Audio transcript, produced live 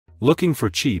Looking for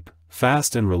cheap,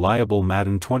 fast and reliable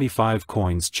Madden 25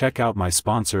 coins? Check out my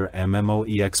sponsor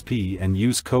MMOEXP and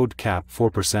use code CAP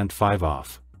 4% 5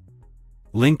 off.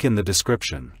 Link in the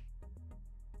description.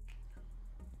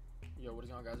 Yo, what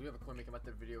is going on, guys? We have a coin making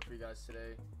method video for you guys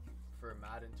today for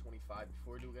Madden 25.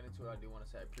 Before we do get into it, I do want to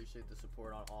say I appreciate the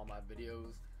support on all my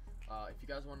videos. If you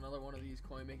guys want another one of these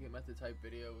coin making method type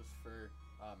videos for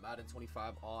Madden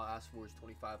 25, all I ask for is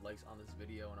 25 likes on this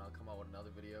video and I'll come out with another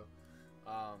video.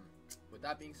 With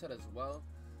that being said as well,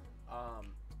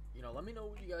 let me know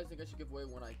what you guys think I should give away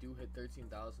when I do hit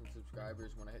 13,000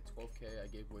 subscribers. When I hit 12K, I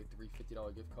gave away 3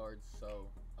 $50 gift cards,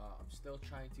 so I'm still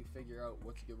trying to figure out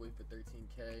what to give away for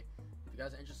 13K. If you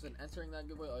guys are interested in entering that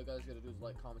giveaway, all you guys gotta do is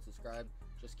like, comment, subscribe.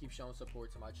 Just keep showing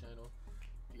support to my channel.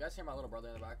 If you guys hear my little brother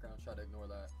in the background, try to ignore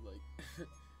that. Like,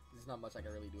 there's not much I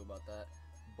can really do about that.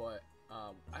 But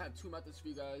I have 2 methods for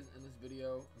you guys in this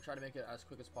video. I'm trying to make it as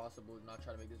quick as possible, not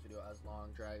try to make this video as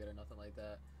long, drag it, or nothing like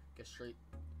that. Get straight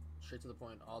to the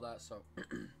point, all that. So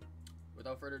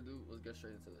without further ado, let's get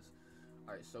straight into this.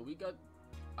 Alright, so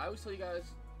I always tell you guys,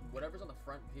 whatever's on the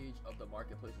front page of the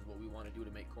marketplace is what we want to do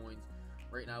to make coins.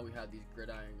 Right now we have these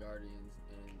Gridiron Guardians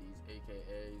and these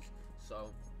AKAs.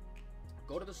 So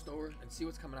go to the store and see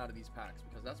what's coming out of these packs,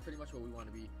 because that's pretty much what we want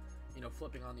to be,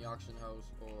 flipping on the auction house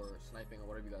or sniping or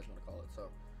whatever you guys want to call it. So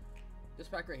this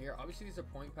pack right here, obviously these are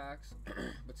point packs,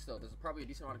 but still, there's probably a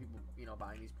decent amount of people,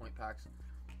 buying these point packs.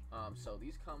 So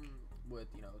these come with,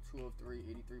 2 of 3,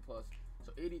 83 plus.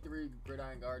 So 83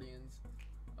 Gridiron Guardians,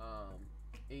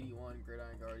 81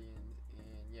 Gridiron Guardians, and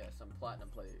yeah, some platinum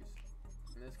players.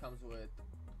 And this comes with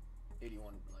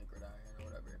 81 like Gridiron or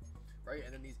whatever, right?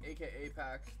 And then these AKA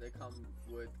packs, they come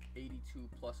with 82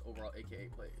 plus overall AKA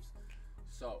players.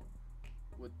 So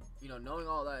with knowing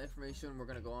all that information, we're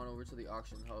gonna go on over to the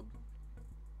auction hub,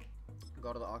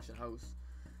 go to the auction house,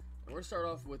 and we're gonna start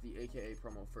off with the AKA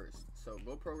promo first. So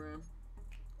go program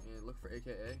and look for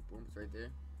AKA. Boom, it's right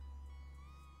there.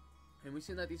 And we've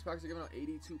seen that these packs are giving out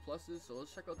 82 pluses, so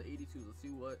let's check out the 82s. Let's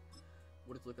see what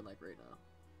it's looking like right now.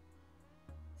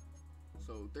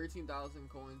 So 13,000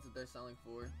 coins that they're selling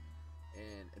for,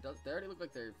 and they already look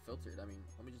like they're filtered. I mean,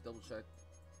 let me just double check.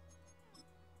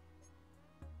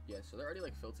 Yeah, so they're already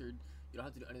like filtered. You don't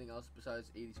have to do anything else besides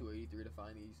 82 or 83 to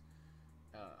find these.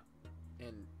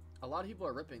 And a lot of people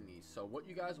are ripping these. So what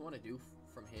you guys want to do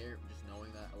from here, just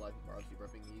knowing that a lot of people are obviously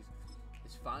ripping these,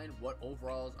 is find what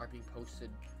overalls are being posted,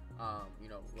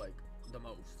 like the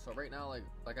most. So right now,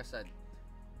 like I said,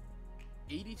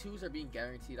 82s are being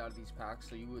guaranteed out of these packs.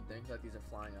 So you would think that these are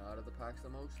flying out of the packs the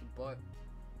most, but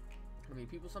I mean,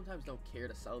 people sometimes don't care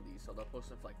to sell these, so they'll post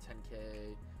them for like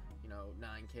 10K.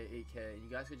 9K, 8K. You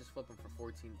guys could just flip them for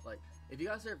 14. Like, if you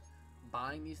guys are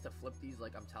buying these to flip these,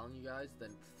 like I'm telling you guys, then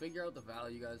figure out the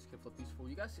value you guys can flip these for.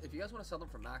 If you guys want to sell them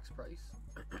for max price,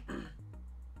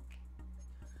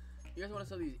 you guys want to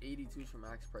sell these 82s for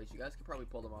max price, you guys could probably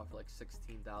pull them off for like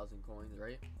 16,000 coins,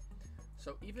 right?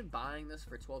 So even buying this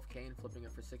for 12K and flipping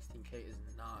it for 16K is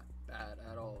not bad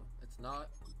at all. It's not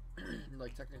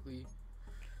like technically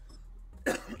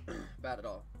bad at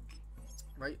all.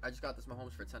 Right, I just got this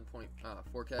Mahomes for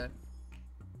 10.4K,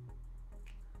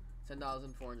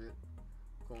 10,400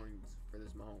 coins for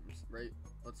this Mahomes. Right,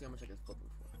 let's see how much I can flip him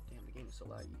for. Damn, the game is so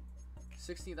laggy.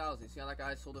 16,000. See how that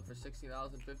guy sold it for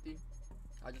 16,050?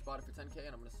 I just bought it for 10K,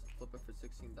 and I'm gonna flip it for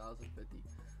 16,050.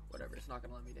 Whatever, it's not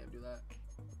gonna let me damn do that.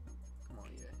 Come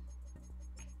on, EA.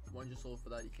 One just sold for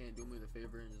that. You can't do me the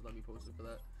favor and just let me post it for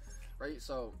that, right?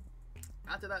 So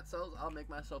after that sells, I'll make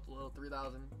myself a little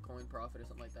 3,000 coin profit or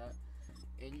something like that.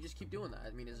 And you just keep doing that. I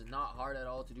mean, it's not hard at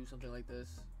all to do something like this.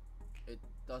 It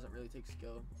doesn't really take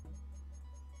skill.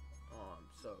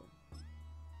 So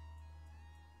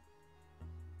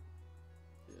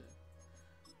yeah,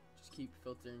 just keep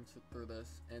filtering through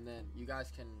this, and then you guys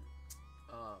can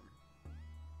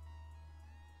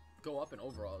go up in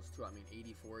overalls too. I mean,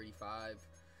 84, 85,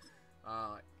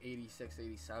 86,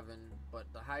 87. But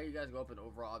the higher you guys go up in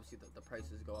overall, obviously the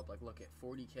prices go up. Like, look at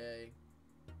 40K.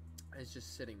 It's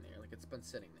just sitting there. Like, it's been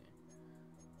sitting there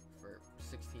for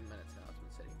 16 minutes now. It's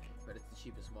been sitting there, but it's the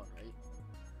cheapest one, right?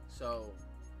 So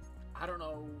I don't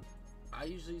know, I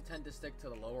usually tend to stick to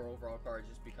the lower overall cards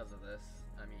just because of this.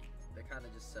 I mean, they kind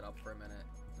of just sit up for a minute.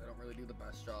 They don't really do the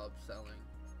best job selling,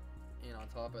 and on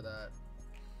top of that,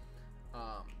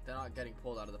 they're not getting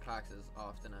pulled out of the packs as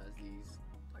often as these,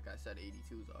 like I said,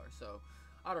 82s are. So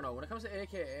I don't know. When it comes to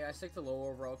AKA, I stick to low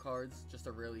overall cards just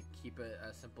to really keep it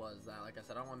as simple as that. Like I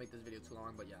said, I don't want to make this video too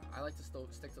long, but yeah, I like to still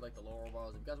stick to like the lower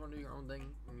overalls. If you guys want to do your own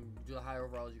thing and do the higher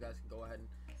overalls, you guys can go ahead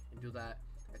and do that.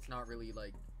 It's not really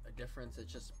like a difference.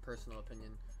 It's just personal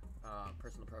opinion,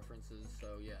 personal preferences.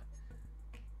 So yeah.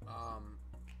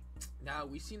 Now,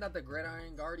 we've seen that the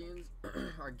Gridiron Guardians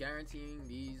are guaranteeing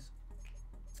these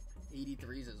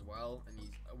 83s as well, and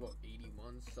these, well,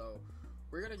 81s. So,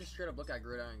 we're going to just straight up look at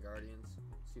Gridiron Guardians,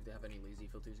 see if they have any lazy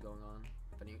filters going on.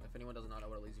 If anyone does not know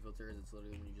what a lazy filter is, it's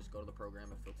literally when you just go to the program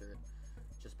and filter it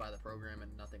just by the program and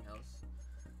nothing else.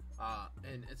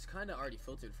 And it's kind of already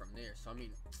filtered from there. So, I mean,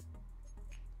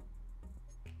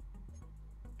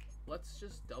 let's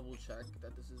just double check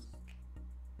that this is,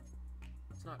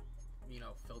 it's not, you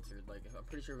know, filtered. Like, I'm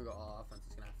pretty sure if we go all offense,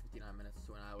 it's gonna have 59 minutes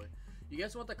to an hour. You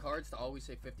guys want the cards to always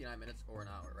say 59 minutes or an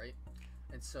hour, right?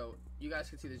 And so you guys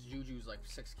can see this Juju's like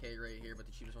 6K right here, but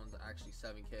the cheapest one's actually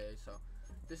 7K. So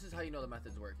this is how you know the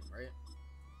method's working, right?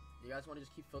 You guys want to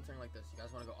just keep filtering like this. You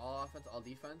guys want to go all offense, all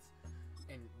defense,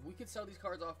 and we could sell these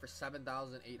cards off for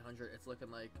 7,800. It's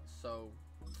looking like. So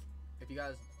if you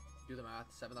guys do the math,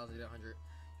 7,800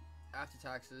 after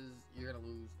taxes, you're gonna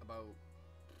lose about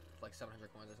like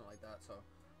 700 coins or something like that. So,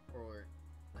 or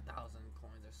 1,000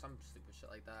 coins or some stupid shit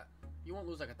like that. You won't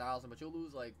lose like 1,000, but you'll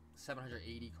lose like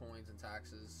 780 coins in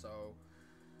taxes. So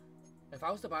if I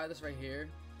was to buy this right here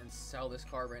and sell this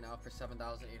card right now for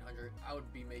 7,800, I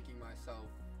would be making myself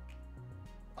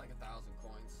like 1,000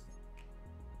 coins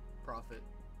profit.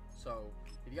 So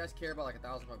if you guys care about like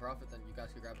 1,000 coin profit, then you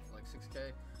guys could grab it for like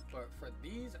 6K. But for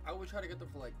these, I would try to get them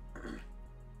for like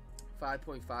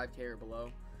 5.5K or below.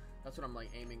 That's what I'm like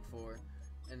aiming for.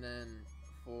 And then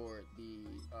for the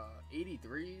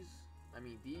 83s, I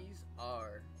mean, these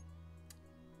are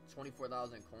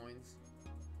 24,000 coins.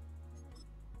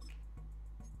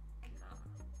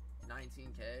 Nah,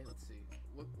 19K. Let's see.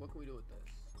 What can we do with this?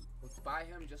 Let's buy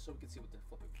him just so we can see what they're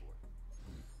flipping for.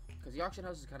 Because the auction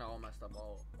house is kind of all messed up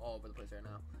all over the place right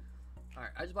now.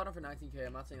 Alright, I just bought him for 19K.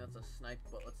 I'm not saying that's a snipe,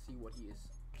 but let's see what he is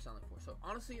selling for. So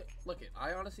honestly, look it.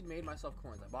 I honestly made myself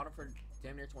coins. I bought him for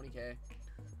damn near 20K.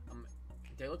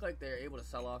 They look like they're able to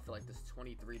sell off for like this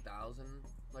 23,000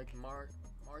 like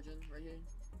margin right here,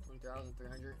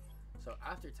 20,300. So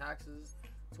after taxes,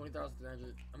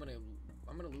 20,300. I'm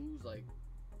gonna lose like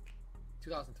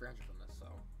 2,300 from this. So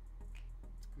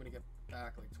I'm gonna get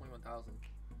back like 21,000.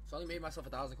 So I only made myself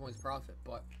 1,000 coins profit,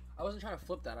 but I wasn't trying to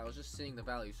flip that. I was just seeing the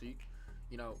value. So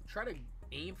you know, try to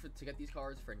aim to get these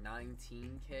cards for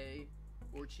 19K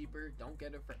or cheaper. Don't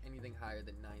get it for anything higher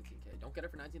than 19K. Don't get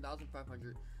it for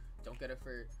 19,500. Don't get it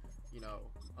for, you know,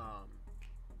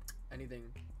 anything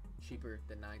cheaper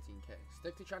than 19K.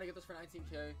 Stick to trying to get this for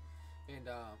 19K and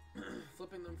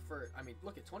flipping them for, I mean,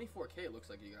 look at 24K. It looks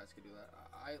like you guys could do that.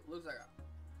 It looks like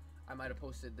I might have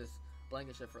posted this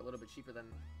blanket shit for a little bit cheaper than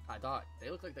I thought. They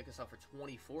look like they could sell for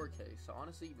 24K. So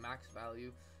honestly, max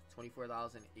value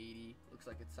 24,080. Looks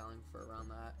like it's selling for around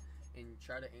that. And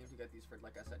try to aim to get these for,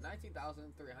 like I said,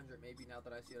 19,300 maybe. Now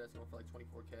that I see it, it's going for like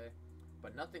 24K,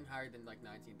 but nothing higher than like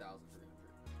 19,300.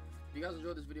 If you guys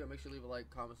enjoyed this video, make sure to leave a like,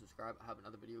 comment, subscribe. I have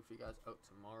another video for you guys out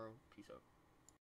tomorrow. Peace out.